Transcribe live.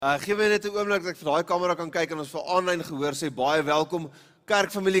Geef my net 'n oomblik dat ek vir daai kamera kan kyk en ons vir aanlyn gehoor sê baie welkom.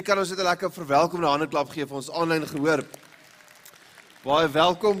 Kerkfamilie, kan ons net 'n lekker verwelkomende handeklap gee vir ons aanlyn gehoor. Baie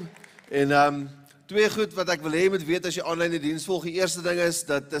welkom. En twee goed wat ek wil hê jy moet weet as jy aanlyn die diens volg. Die eerste ding is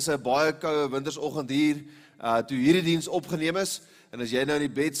dat dis 'n baie koue wintersoggend hier toe hierdie diens opgeneem is. En as jy nou in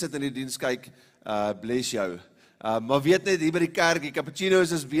die bed sit en die diens kyk, bless jou. Maar weet net hier by die kerk, die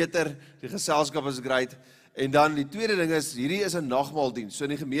cappuccino's is beter, die geselskap is great. En dan die tweede ding is, hierdie is 'n nagmaaldiens. So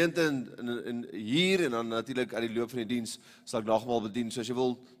in die gemeente in hier en dan natuurlik uit die loop van die diens sal ek nagmaal bedien. So as jy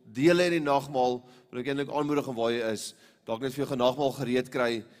wil deel in die nagmaal, wil ek eintlik aanmoedig om waar jy is. Dalk net vir jou nagmaal gereed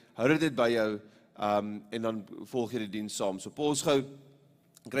kry, hou dit net by jou en dan volg jy die diens saam. So pos gou,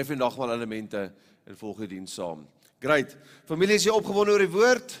 kry vir die nagmaal elemente en volg die diens saam. Great. Familie, is jy opgewonde oor die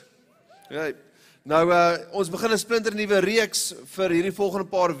woord? Ja. Nou ons begin 'n splinter nuwe reeks vir hierdie volgende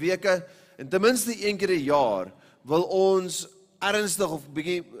paar weke. En ten minste een keer 'n jaar wil ons ernstig of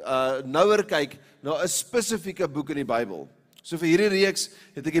bietjie nouer kyk na 'n spesifieke boek in die Bybel. So vir hierdie reeks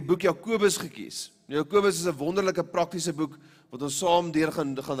het ek die boek Jakobus gekies. Nou Jakobus is 'n wonderlike praktiese boek wat ons saam deur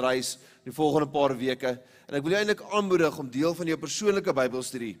gaan reis die volgende paar weke. En ek wil jou eintlik aanmoedig om deel van jou persoonlike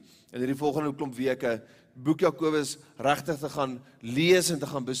Bybelstudie in hierdie volgende klomp weke boek Jakobus regtig te gaan lees en te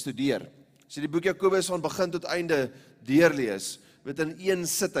gaan bestudeer. As jy die boek Jakobus van begin tot einde deurlees, met in een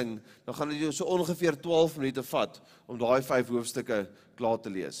sitting, dan gaan dit jou so ongeveer 12 minute vat om daai 5 hoofstukke klaar te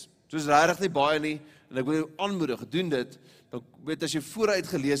lees. So is regtig nie baie nie, en ek wil jou aanmoedig, doen dit, dan weet as jy vooruit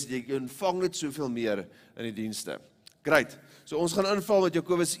gelees het, jy ontvang net soveel meer in die dienste. Great, so ons gaan inval met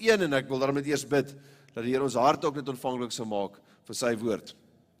Jakobus 1, en ek wil daarom net eers bid, dat die Here ons hart ook net ontvanklik sal maak vir sy woord.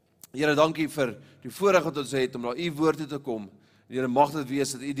 Here, dankie vir die voorreg wat ons het om na u woord toe te kom. Here, mag dit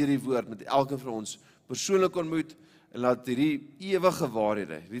wees dat u deur die woord met elkeen van ons persoonlik ontmoet, en laat hierdie ewige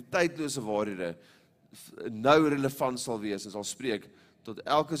waarhede, die tydlose waarhede, nou relevant sal wees en sal spreek tot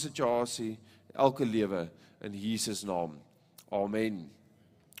elke situasie, elke lewe in Jesus naam. Amen.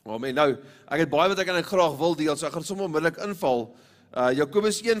 Amen. Nou, ek het baie wat ek graag wil deel, so ek gaan sommer onmiddellik inval.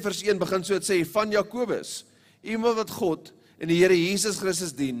 Jakobus 1 vers 1 begin so het sê, van Jakobus, iemand wat God en die Here Jesus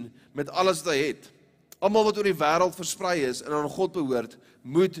Christus dien met alles wat hy het. Almal wat oor die wêreld versprei is en aan God behoort,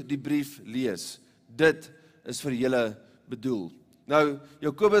 moet die brief lees. Dit is vir julle bedoel. Nou,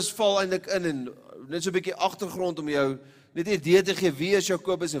 Jakobus val eintlik in en net so 'n bietjie agtergrond om jou net 'n idee te gee wie is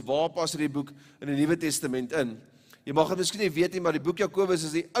Jakobus en waar pas hierdie boek in die Nuwe Testament in. Jy mag dit miskien nie weet nie, maar die boek Jakobus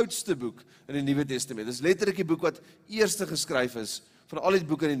is die oudste boek in die Nuwe Testament. Dit is letterlik die boek wat eerste geskryf is van al die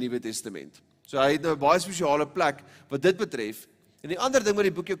boeke in die Nuwe Testament. So hy het nou 'n baie spesiale plek wat dit betref. En die ander ding wat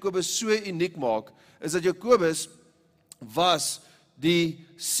die boek Jakobus so uniek maak, is dat Jakobus was die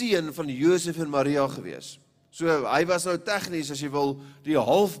seun van Josef en Maria gewees. So, hy was nou tegnies, as jy wil, die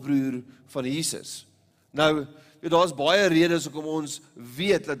halfbroer van Jesus. Nou, daar is baie redes hoekom ons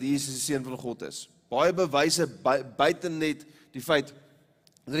weet dat Jesus die seun van God is. Baie bewyse buiten net die feit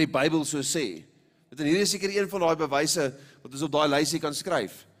dat die Bybel so sê. En hier is seker een van daai bewyse wat ons op daai lysie kan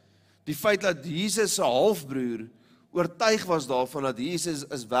skryf. Die feit dat Jesus se halfbroer oortuig was daarvan dat Jesus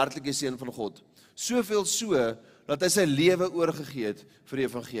is werklik die seun van God. Soveel so dat hy sy lewe oorgegee het vir die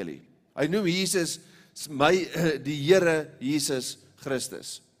evangelie. Hy noem Jesus die Here Jesus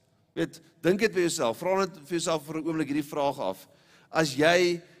Christus. Weet, dink dit by jouself, vra net vir jouself vir 'n oomblik hierdie vraag af. As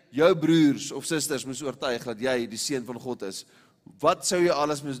jy jou broers of susters moes oortuig dat jy die seun van God is, wat sou jy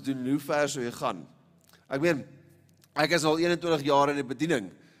alles moes doen? Hoe ver sou jy gaan? Ek meen, ek is al 21 jaar in die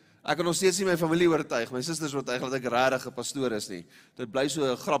bediening. Ek kan nog steeds nie my familie oortuig, my susters oortuig dat ek regtig 'n pastoor is nie. Dit bly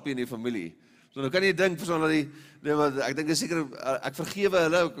so 'n grappie in die familie. So nou kan jy dink vir so dat ek dink is seker ek vergewe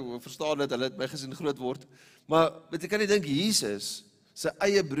hulle, ek verstaan dit, hulle het my gesien groot word. Maar weet jy kan jy dink Jesus, sy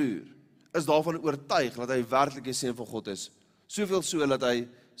eie broer, is daarvan oortuig dat hy werklik die seun van God is. Soveel so dat hy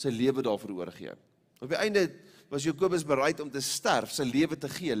sy lewe daarvoor oorgee. Op die einde was Jakobus bereid om te sterf, sy lewe te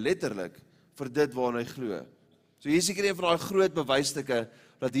gee, letterlik vir dit waarna hy glo. So hier is seker een van daai groot bewysstukke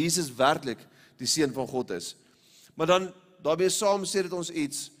dat Jesus werklik die seun van God is. Maar dan daarmee saam sê dit ons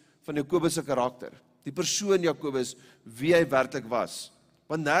iets van Jakobus se karakter, die persoon Jakobus, wie hy werklik was.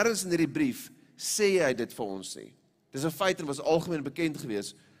 Want nêrens in hierdie brief sê hy dit vir ons nie. Dis 'n feit en was algemeen bekend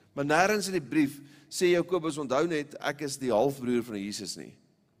gewees, maar nêrens in die brief sê Jakobus, onthou net, ek is die halfbroer van Jesus nie.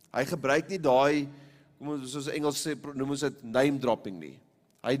 Hy gebruik nie daai, soos Engels sê, noem ons dit name dropping nie.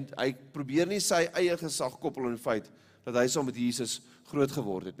 Hy probeer nie sy eie gesag koppel aan die feit dat hy saam met Jesus groot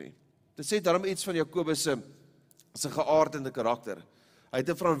geword het nie. Dit sê daarom iets van Jakobus se geaardende karakter. Hy het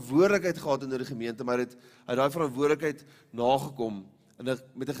 'n verantwoordelikheid gehad in die gemeente, maar hy het daai verantwoordelikheid nagekom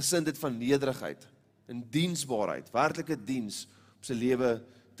met 'n gesindheid van nederigheid en diensbaarheid, werklike diens om sy lewe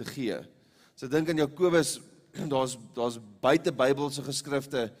te gee. So ek dink aan Jakobus daar's buite Bybelse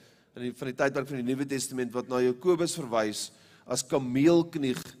geskrifte van die tydperk van die Nuwe Testament wat na Jakobus verwys as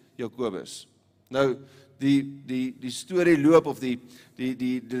kameelknieg Jakobus. Nou, die storie loop of die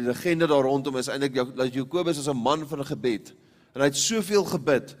legende daar rondom is eintlik dat Jakobus is 'n man van 'n gebed. En hy het soveel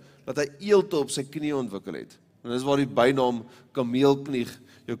gebid dat hy eelte op sy knie ontwikkel het. En dis waar die bynaam kameelknieg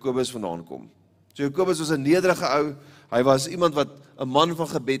Jakobus vandaan kom. So Jakobus was 'n nederige ou, hy was iemand wat 'n man van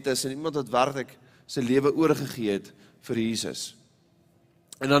gebed is en iemand wat werklik sy lewe oorgegee het vir Jesus.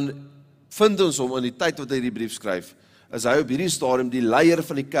 En dan vind ons hom in die tyd wat hy die brief skryf, is hy op hierdie stadium die leier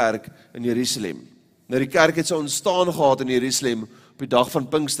van die kerk in Jerusalem. Nou die kerk het sy ontstaan gehad in Jerusalem op die dag van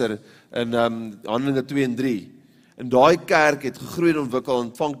Pinkster in Handelinge 2 en 3. En daai kerk het gegroei en ontwikkel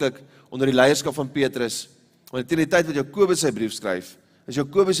aanvanklik onder die leierskap van Petrus. Want teen die tyd wat Jakobus sy brief skryf, is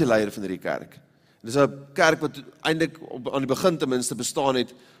Jakobus die leier van hierdie kerk. Dit is 'n kerk wat eintlik aan die begin ten minste bestaan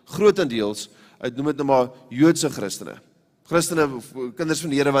het, grootendeels uit, noem dit nou maar, Joodse Christene. Christene, kinders van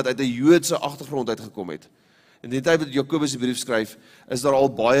die Here wat uit 'n Joodse agtergrond uitgekom het. In die tyd wat Jakobus die brief skryf, is daar al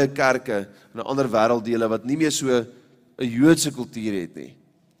baie kerke in ander wêrelddele wat nie meer so 'n Joodse kultuur het nie.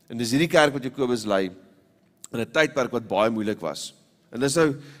 En dis hierdie kerk wat Jakobus lei in 'n tydperk wat baie moeilik was. En dis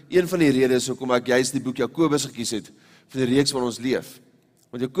nou een van die redes hoekom ek juist die boek Jakobus gekies het vir die reeks waar ons leef.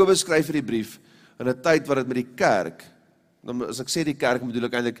 Want Jakobus skryf vir die brief in 'n tyd wat dit met die kerk, as ek sê die kerk, bedoel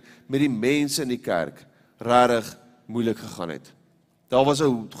ek eintlik met die mense in die kerk, regtig moeilik gegaan het. Daar was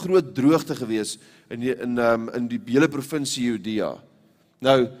 'n groot droogte gewees in die hele provinsie Judea.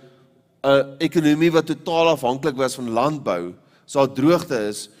 Nou, 'n ekonomie wat totaal afhanklik was van landbou, so daar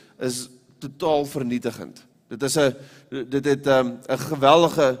droogte is totaal vernietigend. Dit het 'n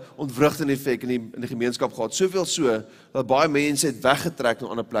geweldige ontwrigtende effek in die gemeenskap gehad. Soveel so dat baie mense het weggetrek na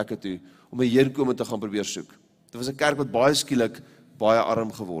ander plekke toe om 'n heenkome te gaan probeer soek. Dit was 'n kerk wat baie skielik baie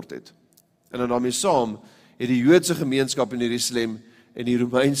arm geword het. En dan daarmee saam het die Joodse gemeenskap in Jerusalem en die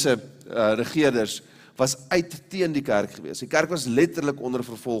Romeinse regerders was uit teen die kerk gewees. Die kerk was letterlik onder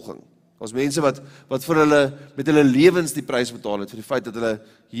vervolging. Daar was mense wat vir hulle met hulle lewens die prys betaal het vir die feit dat hulle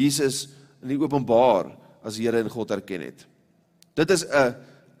Jesus in die openbaar as Here en God erken het. Dit is 'n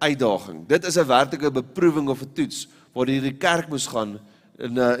uitdaging. Dit is 'n werklike beproewing of 'n toets waar die kerk moes gaan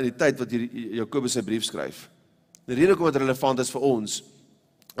in die tyd wat Jakobus sy brief skryf. Die rede hoekom dit relevant is vir ons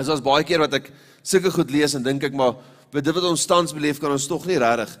is as baie keer wat ek sulke goed lees en dink ek maar dit wat ons tans beleef kan ons tog nie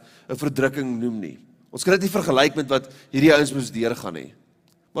regtig 'n verdrukking noem nie. Ons kan dit nie vergelyk met wat hierdie ouens moes deurgaan nie.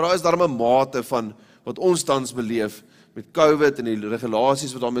 Maar daar is daarom 'n mate van wat ons tans beleef met COVID en die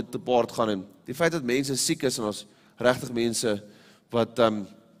regulasies wat daarmee te paart gaan en die feit dat mense siek is en ons regtig mense wat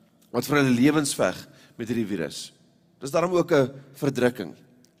vir hulle lewens veg met hierdie virus. Dis daarom ook 'n verdrukking.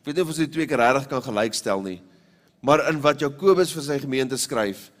 Ek weet nie of ons dit twee keer regtig kan gelykstel nie. Maar in wat Jakobus vir sy gemeente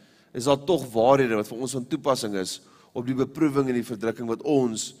skryf, is daar tog waarhede wat vir ons van toepassing is op die beproewing en die verdrukking wat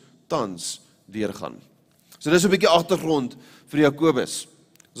ons tans deurgaan. So dis 'n bietjie agtergrond vir Jakobus.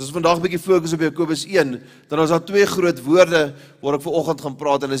 As ons vandag 'n bietjie fokus op Jakobus 1, dan is daar twee groot woorde waar ek vanoggend gaan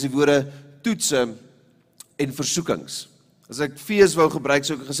praat en dis die woorde toetse en versoekings. As ek fees wou gebruik,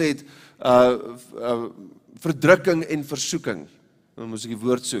 sou ek gesê het verdrukking en versoeking. Dan moet ek die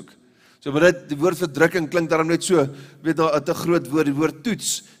woord soek. So maar die woord verdrukking klink daarom net so, weet daar 'n groot woord, die woord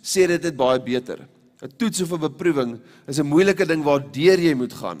toets sê dit baie beter. 'n Toets of 'n beproewing is 'n moeilike ding waardeur jy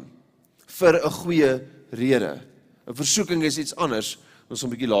moet gaan vir 'n goeie rede. 'n Versoeking is iets anders. Ons gaan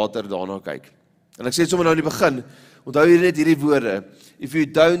 'n bietjie later daarna kyk. En ek sê dit sommer nou in die begin, onthou jy net hierdie woorde, if you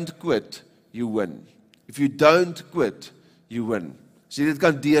don't quit, you win. If you don't quit, you win. As jy dit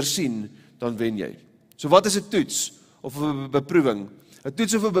kan deursien, dan wen jy. So wat is 'n toets of 'n beproewing? 'n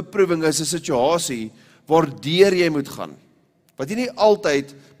Toets of 'n beproewing is 'n situasie waardeur jy moet gaan, wat jy nie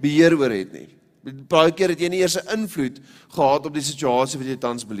altyd beheer oor het nie. Baie keer het jy nie eers 'n invloed gehad op die situasie wat jy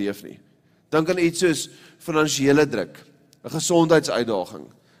tans beleef nie. Dink aan iets soos finansiële druk, 'n gesondheidsuitdaging,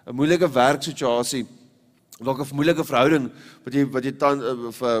 'n moeilike werksituasie, dalk 'n moeilike verhouding wat jy tans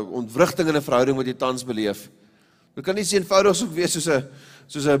of 'n ontwrigting in 'n verhouding wat jy tans beleef. Dit kan nie so eenvoudig so wees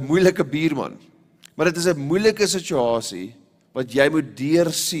soos 'n moeilike buurman, maar dit is 'n moeilike situasie wat jy moet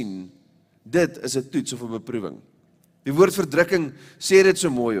deursien. Dit is 'n toets of 'n beproewing. Die woord verdrukking sê dit so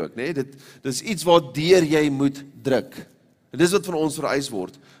mooi ook, né? Dit is iets waardeur jy moet druk. En dis wat van ons vereis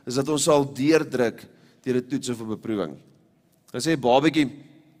word, is dat ons sal deurdruk deur 'n toets of 'n beproewing. Dan sê 'n babatjie,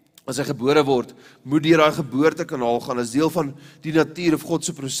 as hy gebore word, moet deur daai geboortekanaal gaan as deel van die natuur of God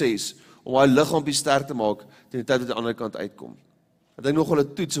se proses om hy liggaampie sterk te maak teen die tyd wat aan die ander kant uitkom. Ek dink nogal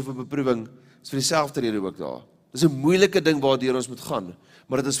 'n toets of 'n beproewing is vir dieselfde rede ook daar. Dis 'n moeilike ding waardeur ons moet gaan,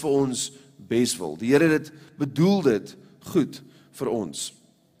 maar dit is vir ons beswil. Die Here het bedoel dit goed vir ons.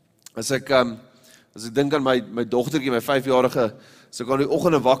 As ek As ek dink aan my dogtertjie, my 5-jarige, as ek aan die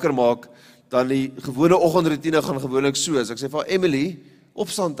oggende wakker maak, dan die gewone oggendroetine gaan gewoonlik so, as ek sê vir Emily,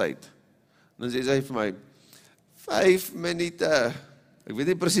 opstandtyd. Dan sê sy vir my, 5 minute. Ek weet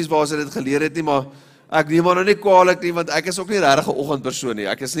nie presies waar sy dit geleer het nie, maar ek neem maar nou nie kwaadlik nie, want ek is ook nie regtig 'n oggendpersoon nie.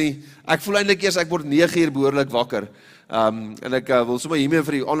 Ek voel eintlik eers ek word 9 uur behoorlik wakker. En ek wil sommer hiermee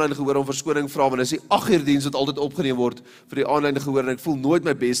vir die aanlyn gehoor om verskoning vra, want dis die 8 uur diens wat altyd opgeneem word vir die aanlyn gehoor, en ek voel nooit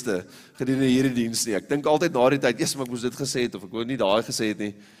my beste gedurende hierdie diens nie. Ek dink altyd na die tyd, maar ek moes dit gesê het, of ek wou nie daai gesê het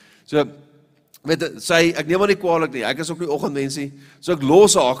nie. So, ek neem maar nie kwaadlik nie, ek is ook nie oggendmens nie, so ek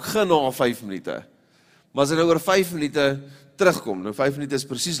los haar, ek gaan na 5 minute. Maar as ek nou oor 5 minute terugkom, nou 5 minute is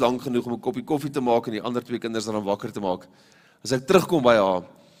presies lank genoeg om 'n koppie koffie te maak en die ander 2 kinders dan wakker te maak. As ek terugkom by haar,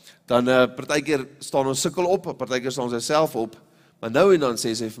 dan partykeer staan ons sukkel op, partykeer staan ons self op, maar nou en dan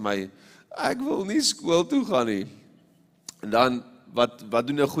sê sy vir my, ek wil nie skool toe gaan nie. En dan, wat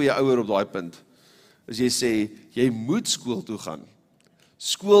doen 'n goeie ouer op daai punt? As jy sê, jy moet skool toe gaan.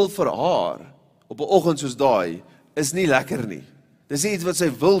 Skool vir haar, op 'n oggend soos daai, is nie lekker nie. Dis nie iets wat sy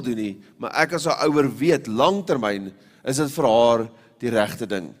wil doen nie, maar ek as 'n ouer weet, langtermyn is dit vir haar die regte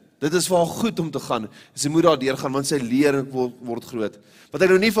ding. Dit is vir haar goed om te gaan. Sy moet daar deur gaan, want sy leer en word groot. Wat ek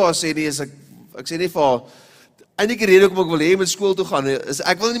nou nie vir haar sê nie, is ek sê nie vir haar, eintlik die rede hoekom ek wil hê jy moet skool toe gaan, is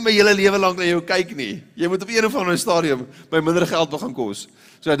ek wil nie my hele lewe lank na jou kyk nie. Jy moet op een of ander stadium my minder geld wil gaan kos.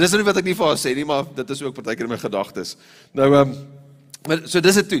 So dis nie wat ek nie vir haar sê nie, maar dit is ook partykeer in my gedagtes. Nou, so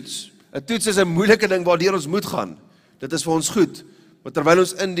dis 'n toets. 'n Toets is 'n moeilike ding waardeur ons moet gaan. Dit is vir ons goed. Maar terwyl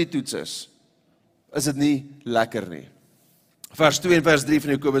ons in die toets is dit nie lekker nie. Vers 2 en vers 3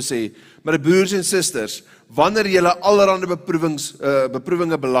 van Jakobus sê, maar broers en susters, wanneer julle allerhande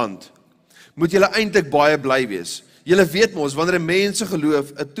beproewinge beland, moet julle eintlik baie bly wees. Julle weet mos, wanneer 'n mens se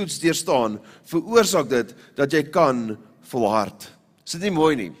geloof 'n toets deurstaan, veroorsaak dit dat jy kan volhard. Is dit nie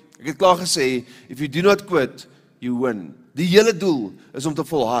mooi nie? Ek het klaar gesê, if you do not quit, you win. Die hele doel is om te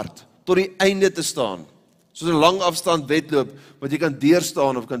volhard, tot die einde te staan. Soos 'n lang afstand wedloop, wat jy kan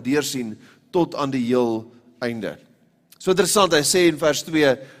deurstaan of kan deursien tot aan die heel einde. So interessant, hy sê in vers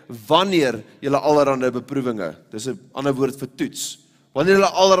 2, wanneer julle allerhande beproewinge, dis 'n ander woord vir toets, wanneer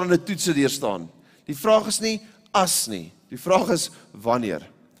julle allerhande toetse deurstaan. Die vraag is nie as nie, die vraag is wanneer.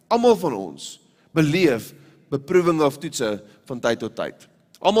 Almal van ons beleef beproewinge of toetse van tyd tot tyd.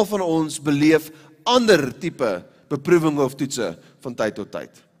 Almal van ons beleef ander tipe beproewinge of toetse van tyd tot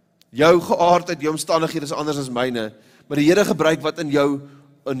tyd. Jou geaardheid, jou omstandighede is anders as myne, maar die Here gebruik wat in jou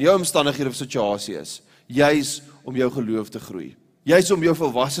omstandighede of situasie is, juis om jou geloof te groei, juis om jou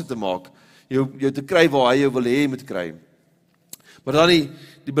volwasse te maak, jou te kry waar hy jou wil hê jy moet kry. Maar dan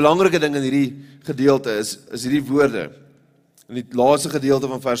die belangrike ding in hierdie gedeelte is hierdie woorde. In die laaste gedeelte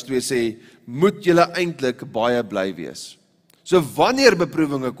van vers 2 sê, moet julle eintlik baie bly wees. So wanneer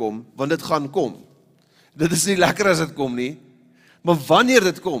beproewinge kom, want dit gaan kom. Dit is nie lekker as dit kom nie, maar wanneer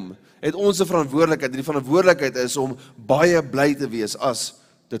dit kom, het ons 'n verantwoordelikheid, en die verantwoordelikheid is om baie bly te wees as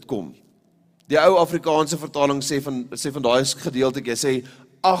dit kom. Die ou Afrikaanse vertaling sê van daai gedeeltjie, sê,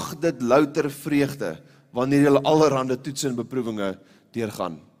 ag dit louter vreugde, wanneer julle allerhande toetse en beproewinge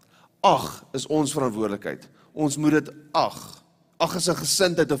deurgaan. Ag is ons verantwoordelikheid. Ons moet dit ag. Ag is 'n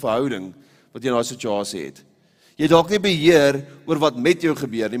gesindheid of verhouding wat jy in daai situasie het. Jy dalk nie beheer oor wat met jou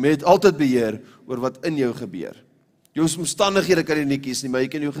gebeur nie, maar jy het altyd beheer oor wat in jou gebeur. Jou omstandighede kan jy nie kies nie, maar jy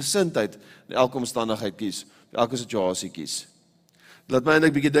kan jou gesindheid in elke omstandigheid kies, in elke situasie kies. Laat my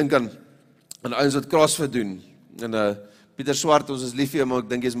eintlik 'n bietjie dink aan ouens wat CrossFit doen. En Pieter Swart, ons is lief vir hom, maar ek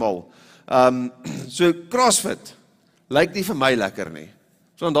dink jy's mal. So CrossFit lyk nie vir my lekker nie.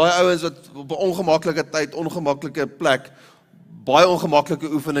 So aan daai ouens wat op 'n ongemaklike tyd, ongemaklike plek, baie ongemaklike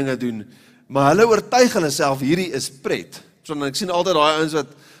oefeninge doen, maar hulle oortuig hulle self hierdie is pret. So ek sien altyd daai ouens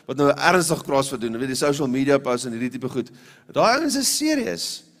wat nou ernstig CrossFit doen, weet die social media posts en hierdie tipe goed. Daai ouens is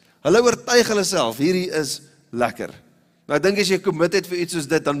serious. Hulle oortuig hulle self hierdie is lekker. Nou ek dink as jy committed vir iets soos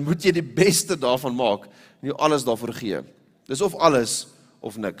dit, dan moet jy die beste daarvan maak en jy alles daarvoor gee. Dis of alles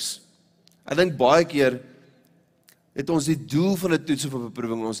of niks. Ek dink baie keer het ons die doel van 'n toets of 'n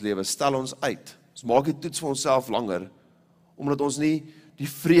beproewing in ons lewe, stel ons uit. Ons maak die toets vir onsself langer, omdat ons nie die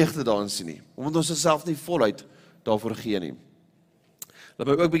vreugde daarin sien nie, omdat ons onsself nie voluit daarvoor gee nie. Laat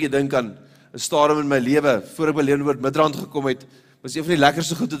my ook 'n bietjie dink aan 'n stadium in my lewe, voor ek by lewendewoordmidrand gekom het, was een van die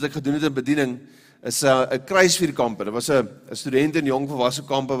lekkerste goed wat ek gedoen het in bediening, is 'n kruisvuurkamp. Dit was 'n student en jong volwasse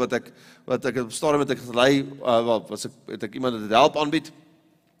kampe wat ek op stadium het ek gelei, het ek iemand dit help aanbied,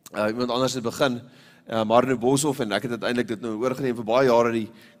 iemand anders het begin, Marno Boshoff, en ek het uiteindelik dit nou oorgeneem vir baie jare, die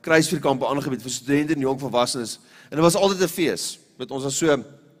kruisvuurkampe aangebied vir studente en jong volwassenes, en dit was altyd 'n fees. Ons was so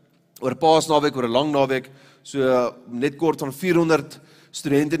oor Paasnaweek, oor 'n lang naweek, so net kort van 400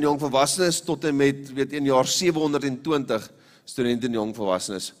 studente in jong volwassenes tot en met in jaar 720 studente in jong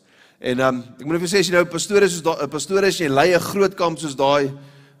volwassenes. En ek moet vir sê, as jy nou pastoor is, jy lei 'n groot kamp soos daai,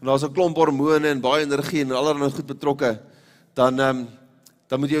 en daar's 'n klomp hormone en baie energie en allerlei goed betrokke, dan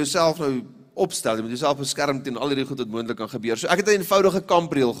moet jy jouself nou opstel, jy moet jouself beskerm teen al hierdie goed wat moontlik kan gebeur. So ek het 'n eenvoudige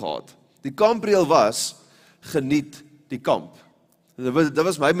kampreël gehad. Die kampreël was, geniet die kamp. Dit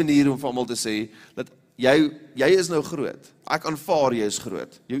was my manier om vir almal te sê, dat jy is nou groot. Ek aanvaar jy is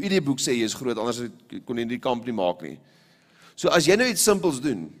groot. Jou ID-boek sê jy is groot, anders kon jy die kamp nie maak nie. So as jy nou iets simpels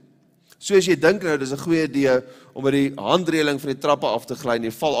doen, so as jy dink nou, dis 'n goeie idee om by die handreëling van die trappe af te gly en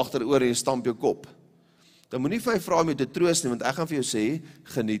jy val agteroor en jy stamp jou kop, dan moenie vir my vra om jou te troos nie, want ek gaan vir jou sê,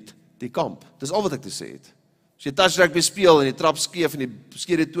 geniet die kamp. Dis al wat ek te sê het. As jy touch rugby speel en jy trap skeef en jy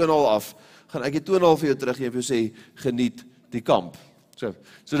skeer die toonhaal af, gaan ek die toonhaal vir jou teruggee en vir jou sê, geniet die kamp.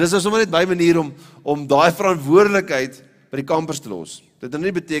 So dis is sommer net my manier om daai verantwoordelikheid by die kampers te los. Dit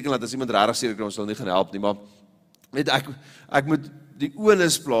nie beteken dat as iemand regtig seker kry, ons sal nie gaan help nie, maar net ek moet die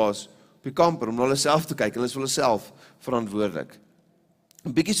onus plaas op die kamper om na hulle self te kyk. Hulle is vir hulle self verantwoordelik.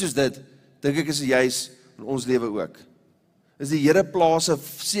 'n Bietjie soos dit, dink ek is juis in ons lewe ook. Is die Here plaas 'n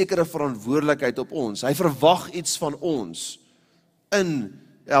sekere verantwoordelikheid op ons. Hy verwag iets van ons in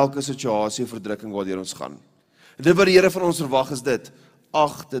elke situasie of verdrukking waardeur ons gaan. En dit wat die Here van ons verwag is dit,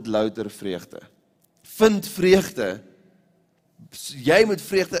 ag dit louter vreugde. Vind vreugde, jy moet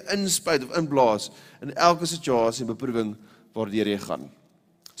vreugde inspuit of inblaas in elke situasie en beproewing waardeur jy gaan.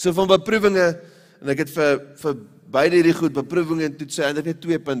 So van beproewinge, en ek het vir beide hierdie goed, beproewinge en toetse, eintlik net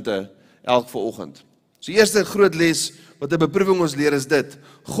 2 punte elk vanoggend. So eerste groot les wat 'n beproewing ons leer is dit,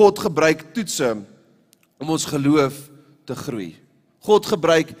 God gebruik toetse om ons geloof te groei. God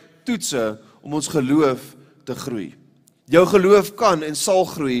gebruik toetse om ons geloof te groei. Jou geloof kan en sal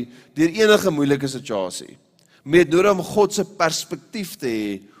groei deur enige moeilike situasie. Maar jy het nodig om God se perspektief te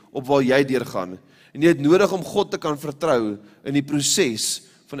hê op waar jy deurgaan. En jy het nodig om God te kan vertrou in die proses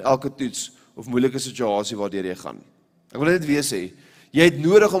van elke toets of moeilike situasie waardeur jy gaan. Ek wil net weer sê, jy het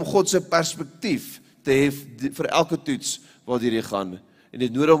nodig om God se perspektief te hê vir elke toets waardeur jy gaan. En jy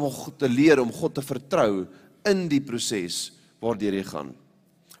het nodig om te leer om God te vertrou in die proses waardeur jy gaan.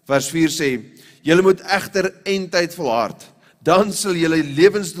 Vers 4 sê, julle moet egter eindtyd volhard, dan sal julle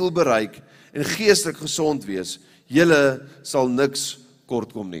lewensdoel bereik en geestelik gesond wees. Julle sal niks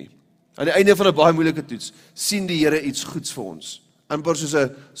kortkom nie. Aan die einde van 'n baie moeilike toets, sien die Here iets goeds vir ons. Amper soos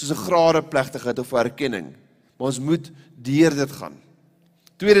 'n graadeplegtigheid of erkenning. Maar ons moet deur dit gaan.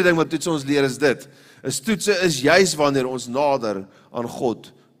 Tweede ding wat toetse ons leer is dit, toetse is juis wanneer ons nader aan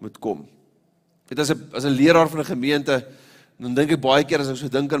God moet kom. Dit as 'n leraar van 'n gemeente, dan dink ek baie keer as ek so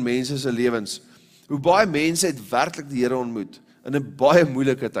dink aan mense se lewens, hoe baie mense het werklik die Here ontmoet in 'n baie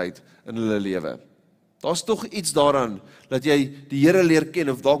moeilike tyd in hulle lewe. Daar's tog iets daaraan dat jy die Here leer ken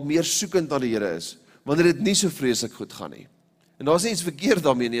of dalk meer soekend na die Here is, wanneer dit nie so vreeslik goed gaan nie. En daar's niks verkeerd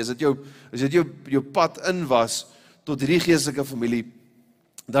daarmee nie, as dit jou pad in was tot hierdie geestelike familie,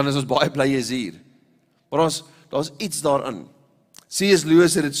 dan is ons baie bly jy is hier. Maar daar's iets daarin. C.S.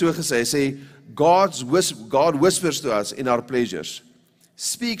 Lewis het dit so gesê, hy sê, God whispers to us in our pleasures,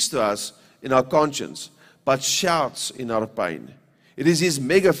 speaks to us in our conscience, but shouts in our pain. It is his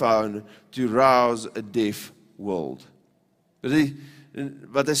megaphone to rouse a deaf world.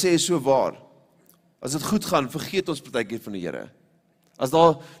 Wat hy sê is so waar. As dit goed gaan, vergeet ons partykeer van die Here. As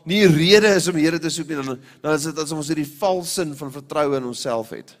daar nie rede is om die Here te soek nie, dan is dit as ons hierdie valsin van vertroue in onsself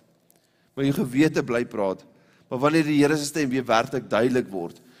het. Maar jou gewete bly praat. Maar wanneer die Here se stem weer werklik duidelik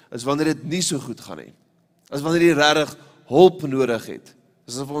word, is wanneer dit nie so goed gaan nie. As wanneer jy regtig hulp nodig het.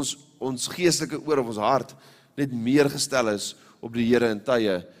 Asof ons geestelike oor of ons hart net meer gestel is op die Here in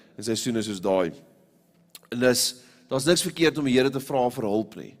tye en seisoene soos daai. En daar's niks verkeerd om die Here te vra vir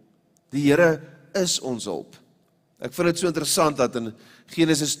hulp nie. Die Here is ons hulp. Ek vind dit so interessant dat in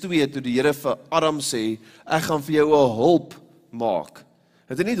Genesis 2, toe die Here vir Adam sê, ek gaan vir jou 'n hulp maak.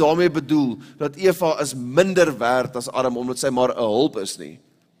 Het hy nie daarmee bedoel dat Eva is minder werd as Adam, omdat sy maar 'n hulp is nie.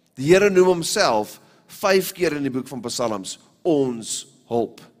 Die Here noem homself 5 keer in die boek van Psalms, ons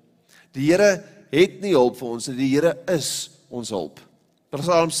hulp. Die Here het nie hulp vir ons nie, die Here is ons hulp.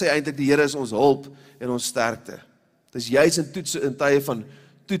 Psalms sê eintlik die Here is ons hulp en ons sterkte. Dis juis in tye van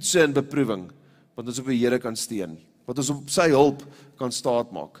toetse en beproewing, wat ons op die Here kan steun, wat ons op sy hulp kan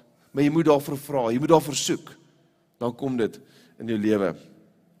staatmaak. Maar jy moet daarvoor vra, jy moet daarvoor soek, dan kom dit in jou lewe.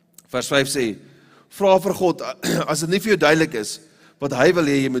 Vers 5 sê, vra vir God, as dit nie vir jou duidelik is, wat hy wil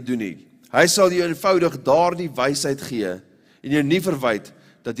hê jy moet doen nie. Hy sal jou eenvoudig daardie wysheid gee, en jou nie verwyd,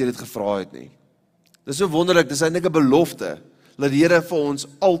 dat jy dit gevra het nie. Dis so wonderlik, dis eintlik 'n belofte, dat die Here vir ons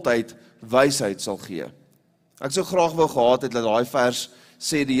altyd wysheid sal gee. Ek sou graag wou gehad het, dat daai vers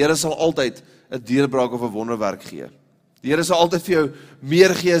sê die Here sal altyd 'n deurbraak of 'n wonderwerk gee. Die Here sal altyd vir jou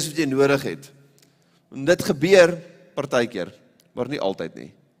meer gee as wat jy nodig het. En dit gebeur partykeer, maar nie altyd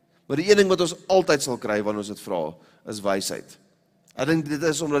nie. Maar die een ding wat ons altyd sal kry wanneer ons dit vra, is wysheid. Ek dink dit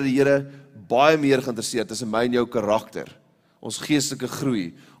is omdat die Here baie meer geïnteresseerd is in my en jou karakter, ons geestelike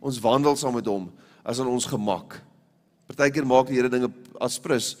groei, ons wandel saam met hom, as in ons gemak. Partykeer maak die Here dinge as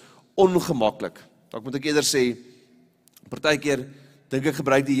prins ongemaklik. Dalk moet ek eerder sê, partykeer dink ek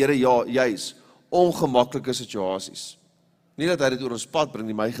gebruik die Here juis ongemaklike situasies. Nie dat hy dit oor ons pad bring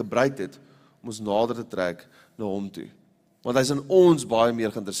nie, maar hy gebruik dit om ons nader te trek na hom toe. Want hy is in ons baie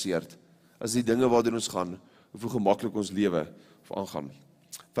meer geïnteresseerd as die dinge waartoe ons gaan, of hoe gemaklik ons lewe aangaan.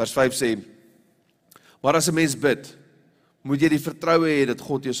 Vers 5 sê, maar as 'n mens bid, moet jy die vertroue hê dat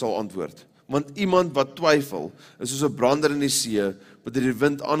God jou sal antwoord. Want iemand wat twyfel, is soos 'n brander in die see, wat deur die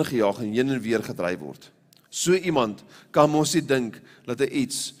wind aangejaag en heen en weer gedryf word. So iemand kan mos nie dink dat hy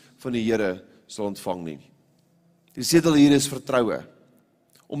iets van die Here sal ontvang nie. Die sleutel hier is vertroue.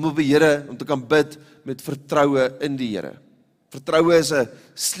 Om op die Here, om te kan bid met vertroue in die Here. Vertroue is 'n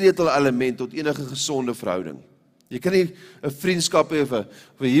sleutelelement tot enige gesonde verhouding. Jy kan nie 'n vriendskap hê of 'n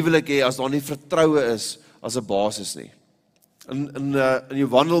huwelik hê as daar nie vertroue is as 'n basis nie. In jou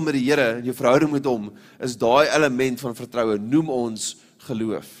wandel met die Here, in jou verhouding met hom, is daai element van vertroue, noem ons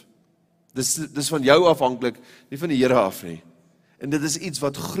geloof. Dis van jou afhanklik, nie van die Here af nie. En dit is iets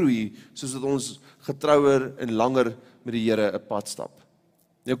wat groei, soos dat ons getrouer en langer met die Here 'n pad stap.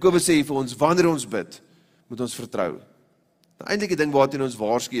 Jakobus sê vir ons, wanneer ons bid, moet ons vertrou. Nou, eintlik die ding waarteen ons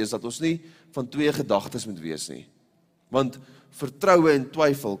waarsku is, dat ons nie van twee gedagtes moet wees nie. Want vertroue en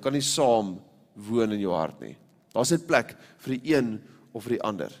twyfel kan nie saam woon in jou hart nie. Daar is net plek vir die een of vir die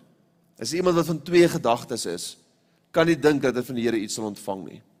ander. As iemand wat van twee gedagtes is, kan nie dink dat hy van die Here iets sal ontvang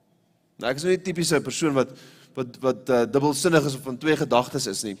nie. Nou, ek is nou nie tipiese persoon wat dubbelsinnig is of van twee gedagtes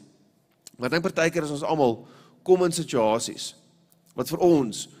is nie. Maar ek dink partykeer is ons almal kom in situasies wat vir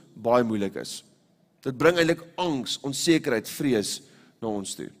ons baie moeilik is. Dit bring eintlik angs, onsekerheid, vrees na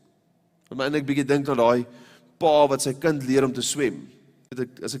ons toe. Maar eintlik bietjie dink aan daai pa wat sy kind leer om te swem.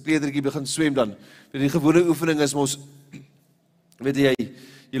 As 'n kleutertjie begin swem dan, die gewone oefening is mos, weet jy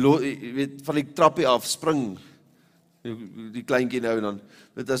weet, van die trappie af spring, die kleintjie nou, en dan,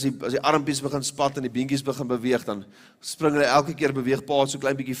 weet, as die armpies begin spat en die beentjies begin beweeg, dan spring hulle elke keer beweeg pa so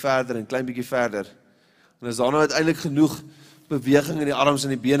klein bietjie verder en klein bietjie verder. En as daar nou uiteindelik genoeg beweging in die arms en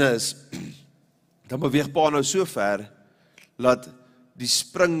die bene is, dan beweeg pa nou so ver, dat die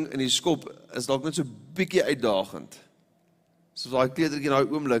spring en die skop is dalk net so bietjie uitdagend. Soos daai kleutertjie in daai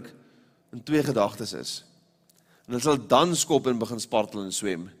oomblik in twee gedagtes is. En hulle sal dan skop en begin spartel en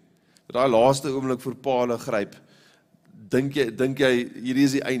swem. Met daai laaste oomblik voor pa hulle gryp, dink jy hierdie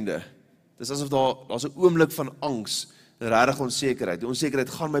is die einde. Dis asof daar's 'n oomblik van angs en regtig onsekerheid. Die onsekerheid,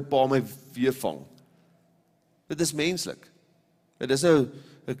 gaan my pa my weer vang. Dit is menslik. Dit is nou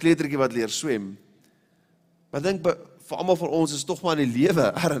 'n kleutertjie wat leer swem. Maar ek dink vir almal van ons is tog maar in die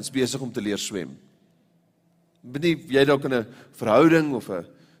lewe ergens besig om te leer swem. Weet nie, jy dalk in 'n verhouding of 'n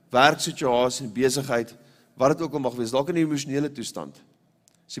werksituasie, besigheid, wat dit ook al mag wees, dalk in 'n emosionele toestand.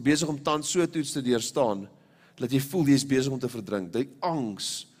 Is jy besig om tans so toets te deurstaan, dat jy voel jy is besig om te verdrink. Die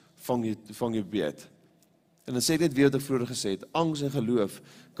angs vang jy beet. En dan sê ek net weer wat ek vroeër gesê het, angs en geloof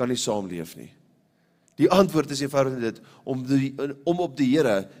kan nie saamleef nie. Die antwoord is eenvoudig dit, om op die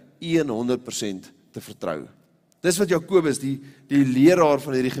Here 100% te vertrou. Dis wat Jakobus, die leraar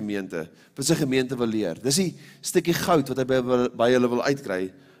van hierdie gemeente, vir sy gemeente wil leer. Dis die stukkie goud wat hy by hulle wil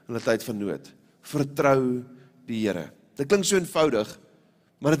uitkry in 'n tyd van nood. Vertrou die Here. Dit klink so eenvoudig,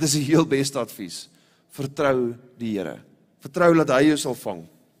 maar dit is die heel beste advies. Vertrou die Here. Vertrou dat hy jou sal vang.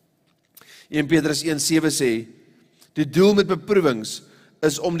 1 Petrus 1:7 sê, die doel met beproewings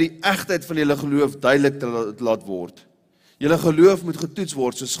is om die egtheid van julle geloof duidelik te laat word. Julle geloof moet getoets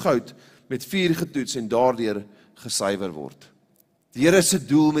word soos goud met vuur getoets en daardeur gesuiwer word. Die Here se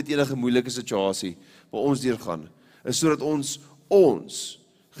doel met enige moeilike situasie waar ons deurgaan, is sodat ons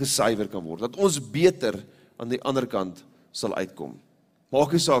gesuiwer kan word, dat ons beter aan die ander kant sal uitkom.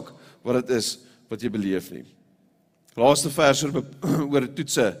 Maak nie saak wat dit is wat jy beleef nie. Laaste vers oor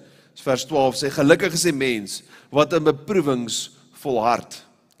Toetse, vers 12 sê, gelukkig is die mens wat in beproewings volhard.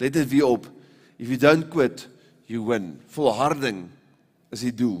 Let dit weer op, if you don't quit, you win. Volharding is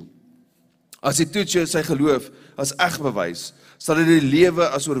die doel. As die toets jou sy geloof as eg bewys, sal hy die lewe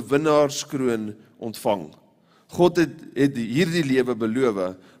as oorwinnaarskroon ontvang. God het hierdie lewe beloof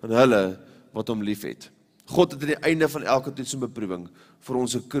aan hulle wat hom liefhet. God het aan die einde van elke toets en beproewing vir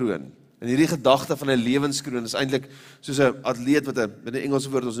ons 'n kroon. En hierdie gedagte van 'n lewenskroon is eintlik soos 'n atleet wat met 'n Engelse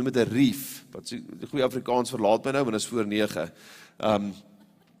woord ons noem dit 'n reef. Wat die goeie Afrikaans verlaat my nou, want dit is voor 9.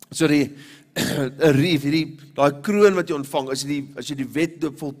 So die rief, daai kroon wat jy ontvang, as jy die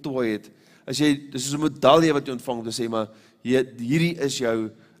wedloop voltooi het, dis is 'n medalje wat jy ontvang, om te sê, maar hierdie is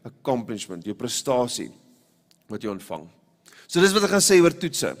jou accomplishment, jou prestasie, wat jy ontvang. So dis wat ek gaan sê oor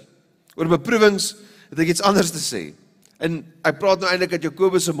toetse. Oor beproewings het ek iets anders te sê. En ek praat nou eintlik uit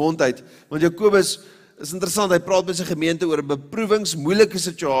Jakobus se mond uit, want Jakobus is interessant, hy praat met sy gemeente oor beproewings, moeilike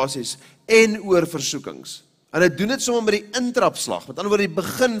situasies en oor versoekings. En hy doen dit sommer met die intrapslag, met ander woorde die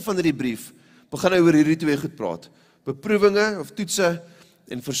begin van hierdie brief, begin hy oor hierdie twee goed praat. Beproewinge of toetse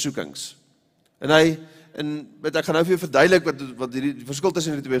en versoekings. En ek gaan nou vir jou verduidelik wat die verskil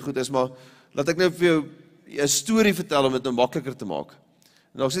tussen die twee goed is, maar laat ek nou vir jou 'n storie vertel om dit nou makliker te maak.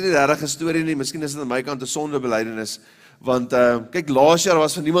 Nou is dit nie regtig 'n storie nie, miskien is dit aan my kant 'n sondebelydenis, want kyk, laas jaar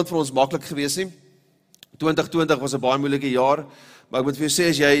was vir niemand van ons maklik gewees nie. 2020 was 'n baie moeilike jaar, maar ek moet vir jou sê,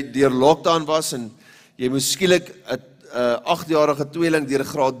 as jy deur lockdown was en jy moes skielik 'n 8-jarige tweeling deur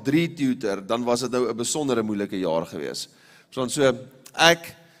graad 3 tutor, dan was dit nou 'n besondere moeilike jaar gewees. So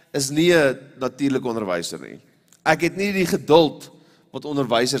ek is nie 'n natuurlike onderwyser nie. Ek het nie die geduld wat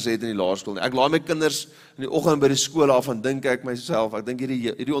onderwysers het in die laerskool nie. Ek laai my kinders in die oggend by die skool af en dink ek myself, ek dink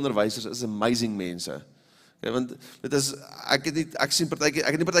hierdie onderwysers is amazing mense. Okay, want dit is ek het nie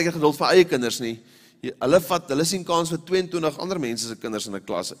partykeer geduld vir eie kinders nie. Hulle sien kans vir 22 ander mense se kinders in 'n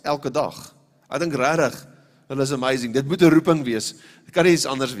klas elke dag. Ek dink regtig, hulle is amazing. Dit moet 'n roeping wees. Dit kan nie iets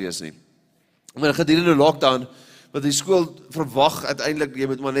anders wees nie. Maar gedurende lockdown, wat die skool verwag uiteindelik, jy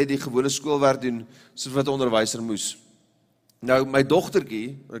moet maar net die gewone skoolwerk doen, soos wat 'n onderwyser moes. Nou, my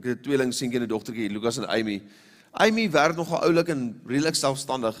dogtertjie, ek het 'n tweeling seentjie en 'n dogtertjie, Lucas en Amy. Amy werk nogal oulik en redelik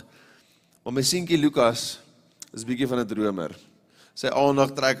selfstandig, maar my seentjie Lucas is 'n bietjie van 'n dromer. Sy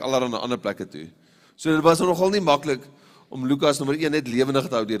aandag trek allerlei ander plekke toe. So dit was nogal nie maklik om Lucas nommer 1 net lewendig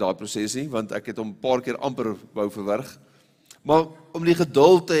te hou deur daai proses nie, want ek het hom 'n paar keer amper wou verwerg. Maar om die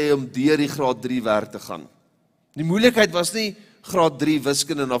geduld te hê om deur die graad 3 werk te gaan. Die moeilikheid was nie graad 3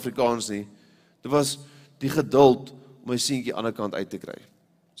 wiskunde en Afrikaans nie. Dit was die geduld om my seentjie aan die ander kant uit te kry.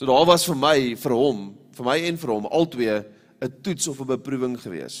 So daar was vir my en vir hom, albei 'n toets of 'n beproewing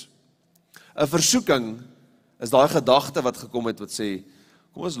gewees. 'n Versoeking is daai gedagte wat gekom het wat sê,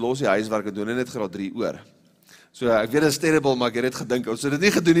 kom ons los die huiswerk en doen net graad 3 oor. So ek weet dit is terrible, maar ek het dit gedink, ons het dit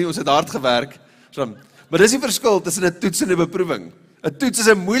nie gedoen nie, ons het hard gewerk. So, maar dis die verskil tussen 'n toets en 'n beproewing. 'n Toets is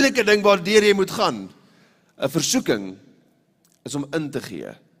 'n moeilike ding waardeur jy moet gaan. 'n Versoeking is om in te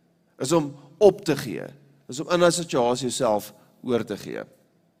gee, is om op te gee, is om in 'n situasie jouself oor te gee.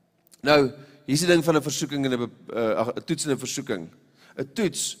 Nou, hier is die ding van 'n versoeking en 'n toets en 'n versoeking. 'n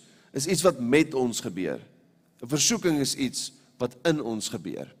Toets is iets wat met ons gebeur. 'n Versoeking is iets wat in ons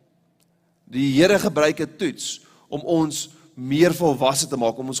gebeur. Die Here gebruik 'n toets om ons meer volwasse te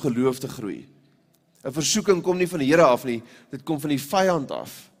maak, om ons geloof te groei. 'n Versoeking kom nie van die Here af nie, dit kom van die vyand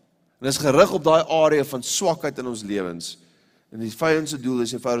af. En dit is gerig op daai area van swakheid in ons lewens. En die vyand se doel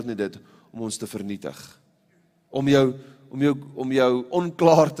is eenvoudig net dit, om ons te vernietig. Om jou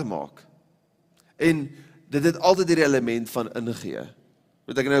onklaar te maak. En dit het altyd hierdie element van ingee.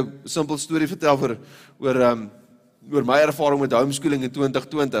 Moet ek nou 'n simpel storie vertel oor my ervaring met homeschooling in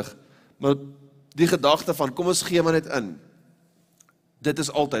 2020, maar die gedagte van, kom ons gee maar net in. Dit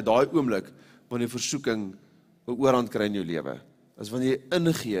is altyd daai oomblik wanneer die versoeking 'n oorhand kry in jou lewe. As wanneer jy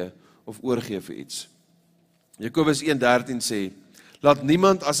ingee of oorgee vir iets. Jakobus 1:13 sê, laat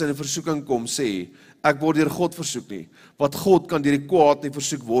niemand as hy in 'n versoeking kom sê, ek word deur God versoek nie, want God kan deur die kwaad nie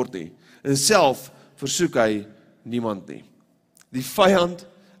versoek word nie, en self versoek hy niemand nie. Die vyand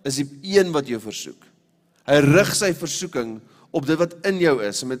is die een wat jou versoek. Hy rig sy versoeking op dit wat in jou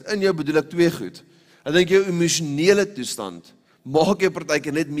is, en met in jou bedoel ek twee goed. Ek dink jou emosionele toestand maak jou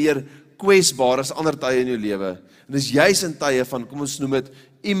partykeer net meer kwesbaar as ander tye in jou lewe. En dis juis in tye van, kom ons noem dit,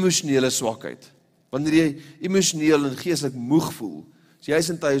 emosionele swakheid. Wanneer jy emosioneel en geestelik moeg voel, is juis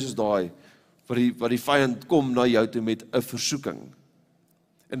in tye soos daai, waar die vyand kom na jou toe met 'n versoeking.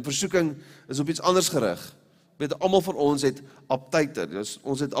 En versoeking is op iets anders gerig. Weet, almal van ons het aptyte. Dus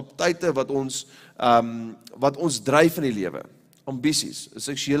ons het aptyte wat ons dryf in die lewe. Ambisies, 'n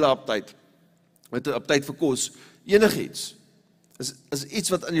seksuele aptyt, met 'n aptyt vir kos, enigiets. Is iets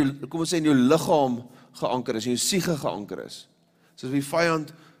wat in jou, kom ons sê, in jou liggaam geanker is, in jou siege geanker is. Soos die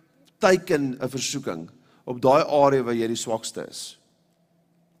vyand teiken 'n versoeking op daai area waar jy die swakste is.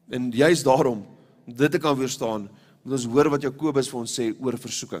 En juist daarom, om dit te kan weerstaan, moet ons hoor wat Jakobus vir ons sê oor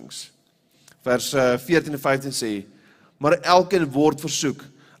versoekings. Vers 14 en 15 sê, maar elkeen word versoek,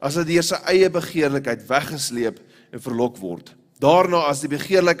 as hy deur sy eie begeerlikheid weggesleep en verlok word. Daarna, as die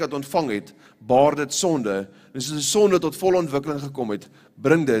begeerlikheid ontvang het, baar dit sonde, en as die sonde tot volle ontwikkeling gekom het,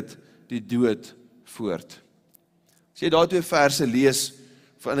 bring dit die dood voort. As jy daai twee verse lees,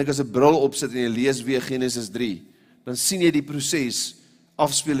 eintlik as 'n bril opsit en jy lees weer Genesis 3, dan sien jy die proses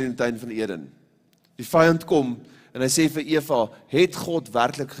afspeel in die tuin van Eden. Die vyand kom en hy sê vir Eva, het God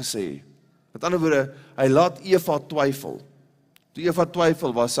werklik gesê? Met ander woorde, hy laat Eva twyfel. Toe Eva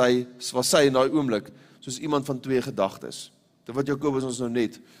twyfel, was sy in daai oomblik soos iemand van twee gedagtes. Dit wat Jakobus ons nou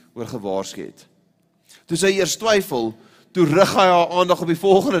net oor gewaarsku het. Toe sy eers twyfel, toe rig hy haar aandag op die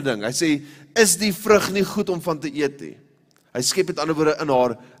volgende ding. Hy sê, is die vrug nie goed om van te eet nie? Hy skep met ander woorde in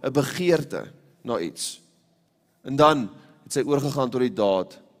haar 'n begeerte na iets. En dan het sy oorgegaan tot die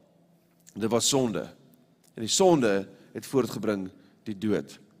daad. Dit was sonde. En die sonde het voortgebring die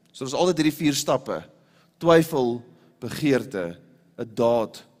dood. So ons altyd hierdie 4 stappe: twyfel, begeerte, 'n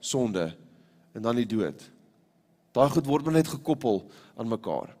daad, sonde en dan die dood. Daai goed word maar net gekoppel aan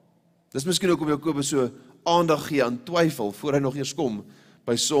mekaar. Dis miskien ook om Jakobus so aandag gee aan twyfel voor hy nog eers kom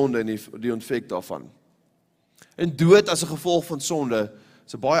by sonde en die ontfek daarvan. En dood as 'n gevolg van sonde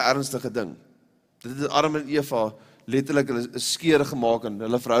is 'n baie ernstige ding. Dit het Adam en Eva letterlik 'n skeer gemaak in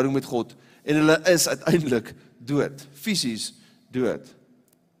hulle verhouding met God en hulle is uiteindelik dood, fisies dood.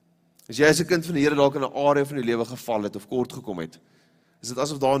 As jy as 'n kind van die Here dalk in 'n area van jou lewe geval het of kort gekom het, is dit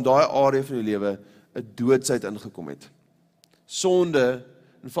asof daar in daai area van jou lewe 'n doodsheid ingekom het. Sonde,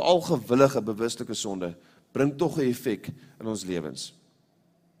 en veral gewillige, bewuslike sonde, bring tog 'n effek in ons lewens.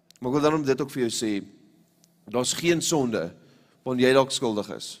 Maar ek wil dan om dit ook vir jou sê, daar's geen sonde waaraan jy dalk skuldig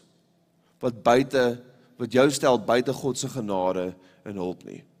is, wat jou stel buite God se genade en hulp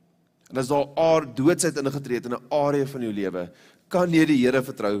nie. En as daar doodsheid ingetree het in 'n area van jou lewe, kan jy die Here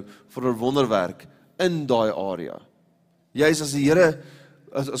vertrou vir 'n wonderwerk in daai area. Juis as die Here,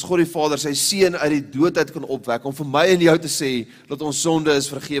 as God die Vader sy seun uit die dood uit kan opwek, om vir my en jou te sê, dat ons sonde is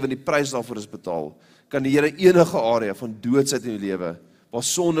vergewe en die prys daarvoor is betaal, kan die Here enige area van doodsheid in jou lewe, waar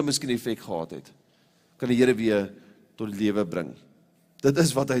sonde miskien effek gehad het, kan die Here weer tot lewe bring. Dit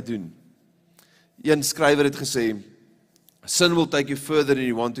is wat hy doen. Een skrywer het gesê, sin will take you further than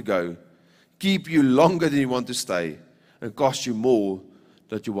you want to go, keep you longer than you want to stay, and cost you more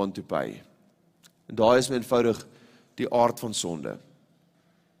than you want to pay. En daar is eenvoudig die aard van sonde.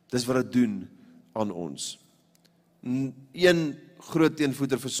 Dis wat dit doen aan ons. Een groot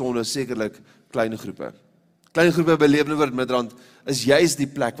teenvoeter vir sonde is sekerlik klein groepe. Klein groepe by lewendewoordmidrand is juis die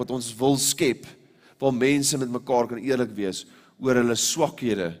plek wat ons wil skep, waar mense met mekaar kan eerlik wees oor hulle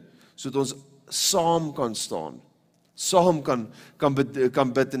swakhede, sodat ons saam kan staan, saam kan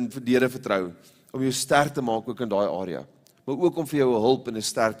bid en vir die Here vertrou, om jou sterk te maak ook in daai area, maar ook om vir jou 'n hulp en 'n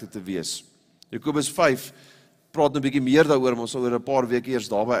sterkte te wees. Jakobus 5 praat 'n bietjie meer daaroor, maar ons sal oor 'n paar weke eers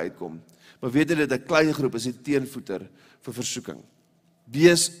daarby uitkom. Maar weet jy dat 'n klein groep is die teenvoeter vir versoeking.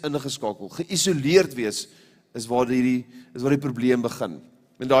 Wees ingeskakel, geïsoleerd wees is waar die probleem begin.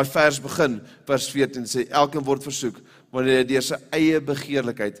 En daai vers begin, vers 14 sê, elkeen word versoek, wanneer hy deur sy eie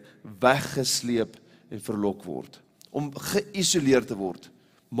begeerlikheid weggesleep en verlok word. Om geïsoleerd te word,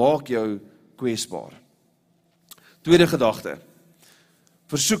 maak jou kwesbaar. Tweede gedagte,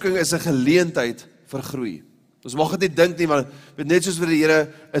 versoeking is 'n geleentheid vir groei. Ons mag dit nie dink nie, maar net soos vir die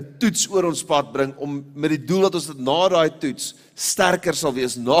Here 'n toets oor ons pad bring, om met die doel dat ons dit na daai toets sterker sal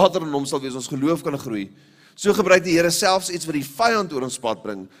wees, nader aan hom sal wees, ons geloof kan groei. So gebruik die Here selfs iets wat die vyand oor ons pad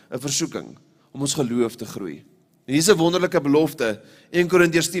bring, 'n versoeking, om ons geloof te groei. En hier is 'n wonderlike belofte, 1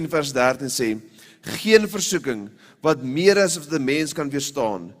 Korintiërs 10 vers 13 sê, geen versoeking wat meer as wat 'n mens kan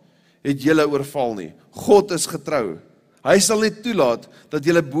weerstaan, het julle oorval nie. God is getrou. Hy sal nie toelaat dat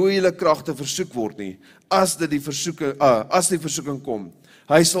julle bo julle kragte versoek word nie, as die versoeking kom.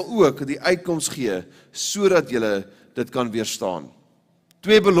 Hy sal ook die uitkoms gee, sodat julle dit kan weerstaan.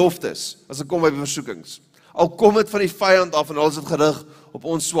 Twee beloftes, as dit kom by versoekings. Al kom dit van die vyand af en al is dit gerig op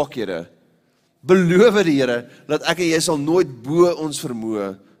ons swakhede, beloof die Here dat ek en jy sal nooit bo ons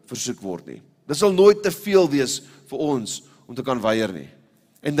vermoë versoek word nie. Dit sal nooit te veel wees vir ons om te kan weier nie.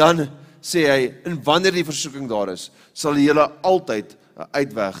 En dan sê hy, en wanneer die versoeking daar is, sal die Here altyd 'n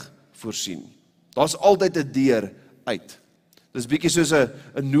uitweg voorsien. Daar's altyd 'n deur uit. Dis bietjie soos 'n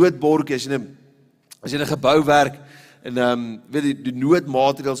noodbordjie as jy in 'n gebou werk en weet die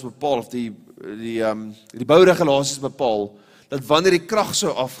noodmaatreëls bepaal of die bouregulasies bepaal dat wanneer die krag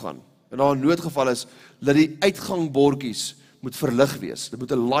sou afgaan en daar 'n noodgeval is, dat die uitgangbordjies moet verlig wees. Dit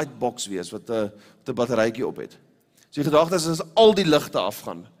moet 'n lightbox wees wat 'n batterytjie op het. So die gedagte is as al die ligte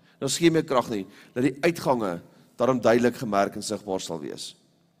afgaan, dan is geen meer krag nie, dat die uitgange daarom duidelik gemerk en sigbaar sal wees.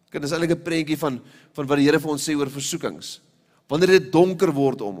 Dit is eintlik 'n prentjie van wat die Here vir ons sê oor versoekings. Wanneer dit donker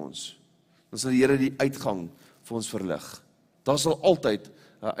word om ons, dan sal die Here die uitgang vir ons verlig. Daar sal altyd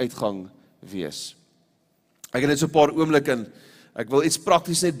 'n uitgang wees. Ek het net so 'n paar oomblikke en ek wil iets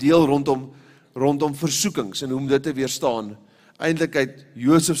prakties net deel rondom versoekings en hoe om dit te weerstaan. eintlik uit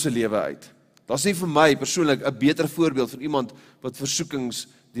Josef se lewe uit. Daar's nie vir my persoonlik 'n beter voorbeeld van iemand wat versoekings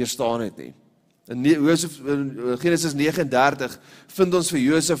deurstaan het nie. In Genesis 39 vind ons vir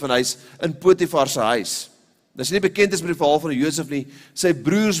Josef en hy's in Potifar se huis. As jy nie bekend is met die verhaal van Josef nie, sy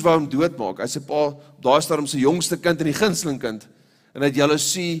broers wou hom doodmaak. Hy sy pa, daar staan hom sy jongste kind en die gunsteling kind. En uit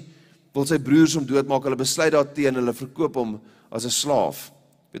jaloesie wil sy broers hom doodmaak. Hulle besluit daarteen, hulle verkoop hom as 'n slaaf.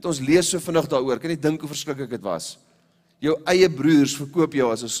 Weet ons lees so vinnig daaroor. Kan jy dink hoe verskriklik dit was? Jou eie broers verkoop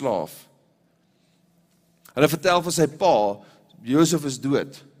jou as 'n slaaf. Hulle vertel van sy pa, Josef is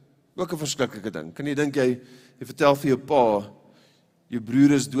dood. Ook 'n verskriklike ding. Kan jy dink jy vertel vir jou pa, jou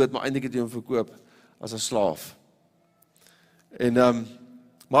broer is dood, maar eintlik het jy hom verkoop as 'n slaaf. En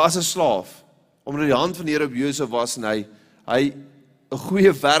maar as 'n slaaf, omdat die hand van die Here op Josef was en hy 'n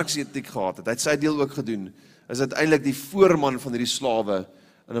goeie werksetiek gehad het, hy het sy deel ook gedoen, is uiteindelik die voorman van hierdie slawe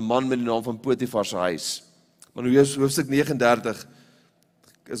in 'n man met die naam van Potifar se huis. Maar in hoofstuk 39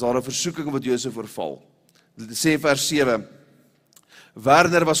 is daar 'n versoeking wat Josef oorval. Dit sê vers 7,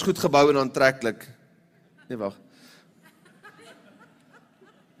 Werner was goed gebou en aantreklik. Nee, wag.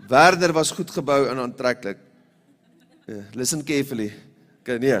 Werner was goed gebou en aantreklik. Listen carefully.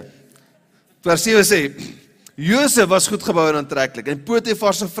 Okay, nee. Vers 7 sê, Josef was goed gebou en aantreklik en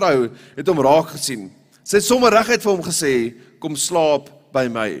Potifar se vrou het hom raak gesien. Sy het sommer reguit vir hom gesê, kom slaap by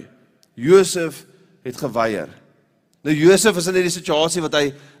my. Josef het geweier. Nou Josef is in die situasie wat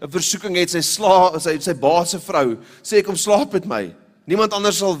hy 'n versoeking het, sy baas se vrou sê kom slaap met my. Niemand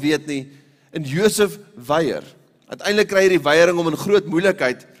anders sal weet nie. En Josef weier. Uiteindelik kry hy die weiering om in groot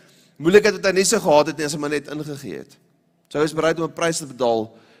moeilikheid wat hy nie so gehad het nie as hy maar net ingegee het. So hy is bereid om 'n prys te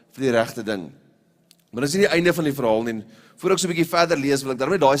betaal vir die regte ding. Maar dis nie die einde van die verhaal nie. Voor ek so 'n bietjie verder lees, wil ek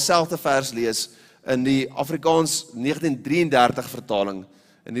daarmee daai selfde vers lees in die Afrikaans 1933 vertaling.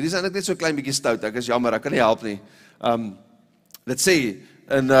 En hierdie is eintlik net so 'n klein bietjie stout. Ek is jammer, ek kan nie help nie. Dit sê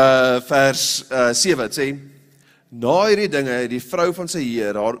in vers 7, dit sê, na hierdie dinge het die vrou van sy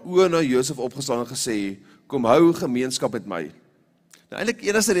heer haar oë na Josef opgeslaan en gesê, kom hou gemeenskap met my. Nou eintlik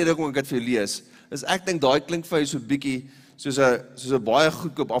enigste rede hoekom ek dit vir jou lees, is ek dink daai klink vir jou so bietjie soos 'n baie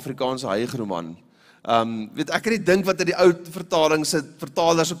goedkoop Afrikaanse hyegroman. Weet ek kan nie dink wat in die ou vertaling se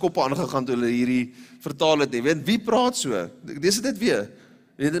vertalers se koppe aangegaan toe hulle hierdie vertaal het nie. Weet wie praat so? Lees dit weer.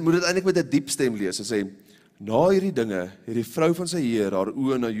 Weet moet dit eintlik met 'n diep stem lees. Hy sê, na hierdie dinge het die vrou van sy heer haar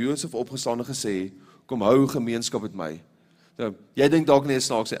oë na Josef opgeslaan en gesê, kom hou gemeenskap met my. Nou, jy dink dalk nie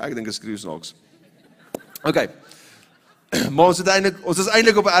snaaks, ek dink is skreeu snaaks. Okay. Maar ons is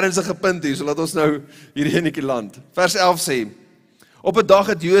eintlik op 'n ernstige punt hier, so laat ons nou hierdie enetjie land. Vers 11 sê, op 'n dag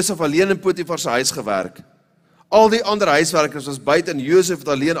het Josef alleen in Potifar se huis gewerk. Al die ander huiswerkers was buite en Josef het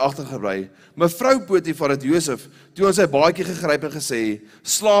alleen agtergebly. Mevrou Potifar het Josef toe aan sy baadjie gegryp en gesê,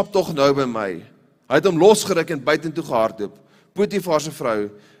 slaap tog nou by my. Hy het hom losgeruk en buitentoe gehardloop. Potifar se vrou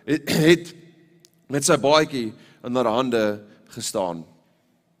het met sy baadjie in haar hande gestaan.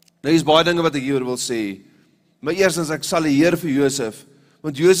 Nou is baie dinge wat ek hier wil sê. Maar eerstens ek salueer vir Josef,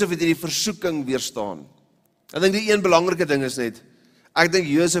 want Josef het hierdie versoeking weerstaan. Ek dink die een belangrike ding is net, ek dink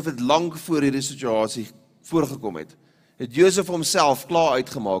Josef het lank voor hierdie situasie voorgekom het Josef homself klaar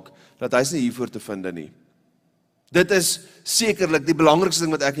uitgemaak, dat hy is nie hiervoor te vind nie. Dit is sekerlik die belangrikste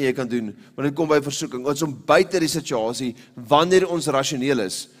ding wat ek en jy kan doen, want dit kom by versoeking, ons om buite die situasie, wanneer ons rasioneel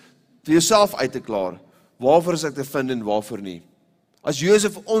is, vir jouself uit te klaar, waarvoor is ek te vind en waarvoor nie. As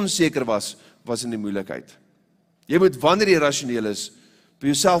Josef onseker was in die moeilikheid. Jy moet, wanneer jy rasioneel is, vir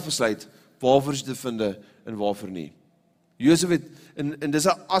jouself besluit, waarvoor is jy te vind en waarvoor nie. Josef het, en dis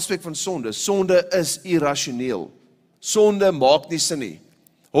 'n aspek van sonde. Sonde is irrasioneel. Sonde maak nie sin nie.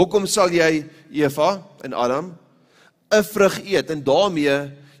 Hoekom sal jy, Eva en Adam, 'n vrug eet en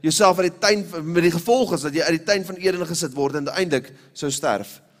daarmee jouself uit die tuin, met die gevolg is dat jy uit die tuin van Eden gesit word en uiteindelik sou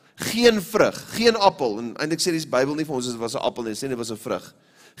sterf. Geen vrug, geen appel, en eintlik sê die Bybel nie vir ons dit was 'n appel nie, sê dit was 'n vrug.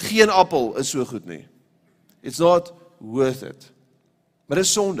 Geen appel is so goed nie. It's not worth it. Maar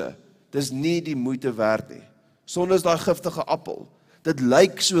dis sonde. Dis nie die moeite werd nie. Sonde is daai giftige appel. Dit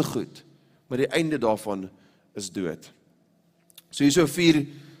lyk so goed, maar die einde daarvan is dood. So hier so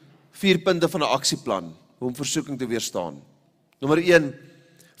vier punte van 'n aksieplan om versoeking te weerstaan. Nommer 1,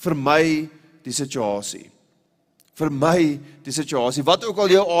 vermy die situasie. Vermy die situasie. Wat ook al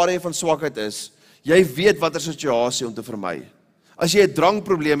jou area van swakheid is, jy weet watter situasie om te vermy. As jy 'n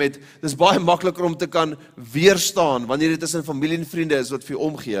drankprobleem het, dis baie makliker om te kan weerstaan wanneer dit tussen familie en vriende is wat vir jou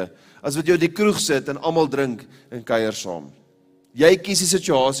omgee, as wat jy in die kroeg sit en almal drink en kuier saam. Jy kies die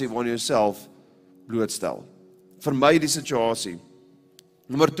situasie waarin jy jouself blootstel. Vermy die situasie.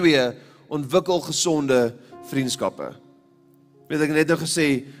 Nommer 2, ontwikkel gesonde vriendskappe. Weet ek net nou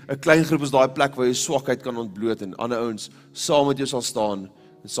gesê, 'n klein groep is daai plek waar jy swakheid kan ontbloot en ander ouens saam met jou sal staan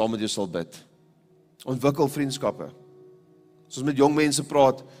en saam met jou sal bid. Ontwikkel vriendskappe. As ons met jong mense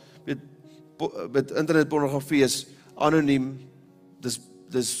praat, met internetpornografie is anoniem,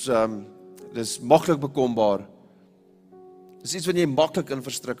 dis maklik bekombaar. Dis iets wat jy maklik in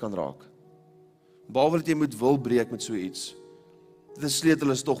verstrik kan raak. Behalwe dat jy moet wil breek met so iets. Dit is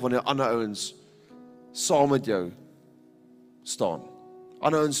sleutel is tog wanneer ander ouens saam met jou staan.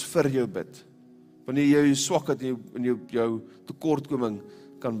 Ander ouens vir jou bid. Wanneer jy jou swakheid en jou tekortkoming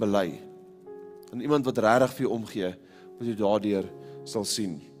kan bely. En iemand wat regtig vir jou omgee, wat jy daardeur sal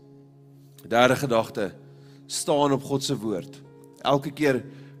sien. Derde gedagte, staan op God se woord. Elke keer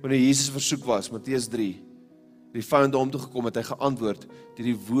wanneer Jesus versoek was, Matteus 3, die vyand hom toe gekom het, hy geantwoord deur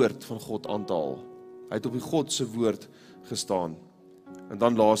die woord van God aan te haal. Hy het op die God se woord gestaan. En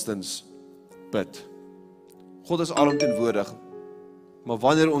dan laastens, bid. God is alomteenwoordig, maar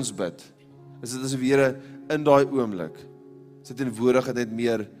wanneer ons bid, is dit asof die Here in daai oomblik sy teenwoordigheid net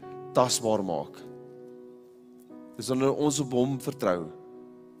meer tasbaar maak. Dis wanneer ons op hom vertrou,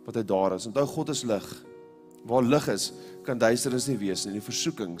 wat hy daar is. Onthou, God is lig. Waar lig is, kan duisternis nie wees nie. Die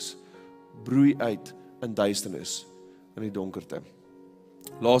versoekings broei uit in duisternis, in die donkerte.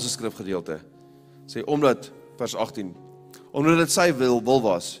 Laaste skrifgedeelte sê, vers 18, omdat dit sy wil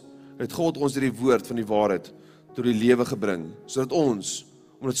was, het God ons deur die woord van die waarheid tot die lewe gebring, sodat ons,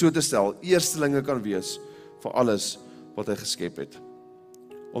 om dit so te stel, eerstelinge kan wees vir alles wat hy geskep het.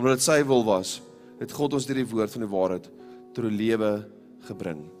 Omdat dit sy wil was, het God ons deur die woord van die waarheid tot die lewe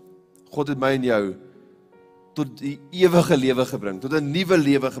gebring. God het my en jou tot die ewige lewe gebring, tot 'n nuwe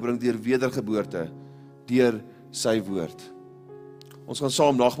lewe gebring deur wedergeboorte, deur sy woord. Ons gaan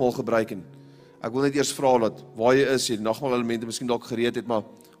saam nagmaal gebruik en ek wil net eers vra dat waar jy is, jy die nagmaal elemente miskien dalk gereed het, maar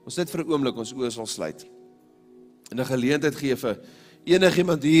ons net vir 'n oomblik ons oë sal sluit. En 'n geleentheid gee vir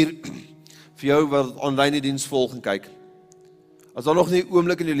enigiemand hier, vir jou wat aanlyn die diens volg en kyk. As daar nog nie 'n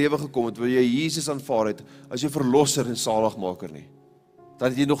oomblik in jou lewe gekom het, waar jy Jesus aanvaar het, as jou verlosser en saligmaker nie, dan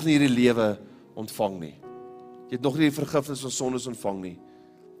het jy nog nie hierdie lewe ontvang nie. Jy het nog nie die vergifnis van sondes ontvang nie.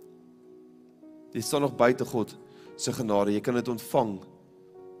 Jy staan nog buite God se genade, jy kan dit ontvang,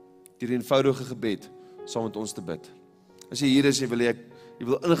 deur die eenvoudige gebed, saam met ons te bid. As jy hier is, jy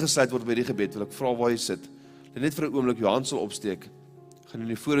wil ingesluit word by die gebed, wil ek vra waar jy sit, dat net vir 'n oomblik jou hand sal opsteek, gaan jy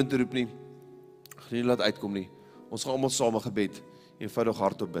nie vorentoe roep nie, gaan jy nie laat uitkom nie, ons gaan almal saam 'n gebed, eenvoudig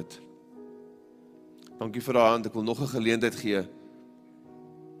hardop bid. Dankie vir daai hand, ek wil nog 'n geleentheid gee.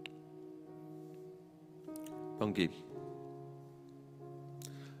 Dankie.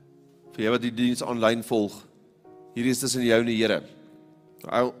 Vir jy wat die diens aanlyn volg, hier is tussen jou en die Here.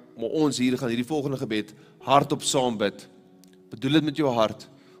 Maar ons hier gaan hierdie volgende gebed hardop saam bid. Bedoel dit met jou hart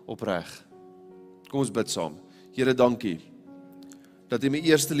opreg. Kom ons bid saam. Here, dankie dat U my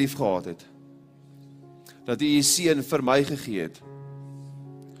eerste lief gehad het. Dat U U seun vir my gegee het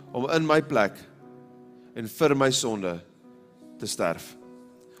om in my plek en vir my sonde te sterf.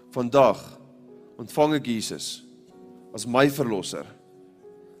 Vandag ontvang ek Jesus as my verlosser.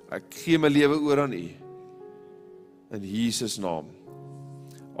 Ek gee my lewe oor aan U. In Jesus naam.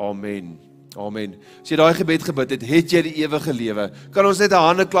 Amen. Amen. As jy daai gebed gebid het, het jy die ewige lewe. Kan ons net 'n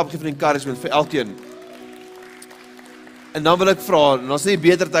handeklap gee van encouragement vir elkeen? En dan wil ek vra, en ons nie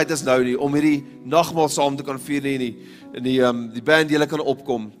beter tyd as nou nie, om hierdie nagmaal saam te kan vier nie, en die band julle kan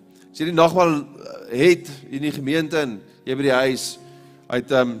opkom. As jy die nagmaal het in die gemeente en jy by die huis, uit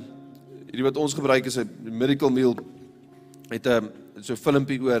hierdie wat ons gebruik is 'n miracle meal, het so 'n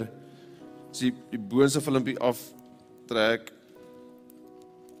filmpie oor, as jy die boonste filmpie aftrek,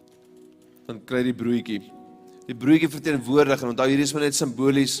 dan kry die broodjie. Die broodjie verteenwoordig, en onthou hierdie is maar net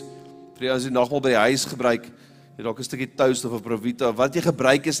simbolies, vir as jy nagmaal by die huis gebruik, jy dalk 'n stukkie toast of 'n Provita, wat jy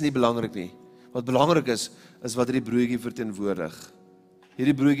gebruik is nie belangrik nie. Wat belangrik is wat hierdie broodjie verteenwoordig.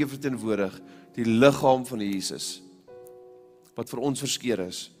 Hierdie broodjie verteenwoordig die liggaam van Jesus, wat vir ons verskeer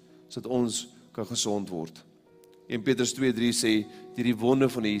is, sodat ons kan gesond word. 1 Petrus 2:3 sê, die wonde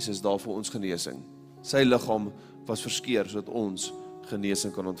van Jesus daar vir ons genesing. Sy liggaam was verskeer, sodat ons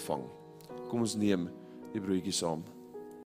genesing kan ontvang. Kom ons neem die broodjie saam.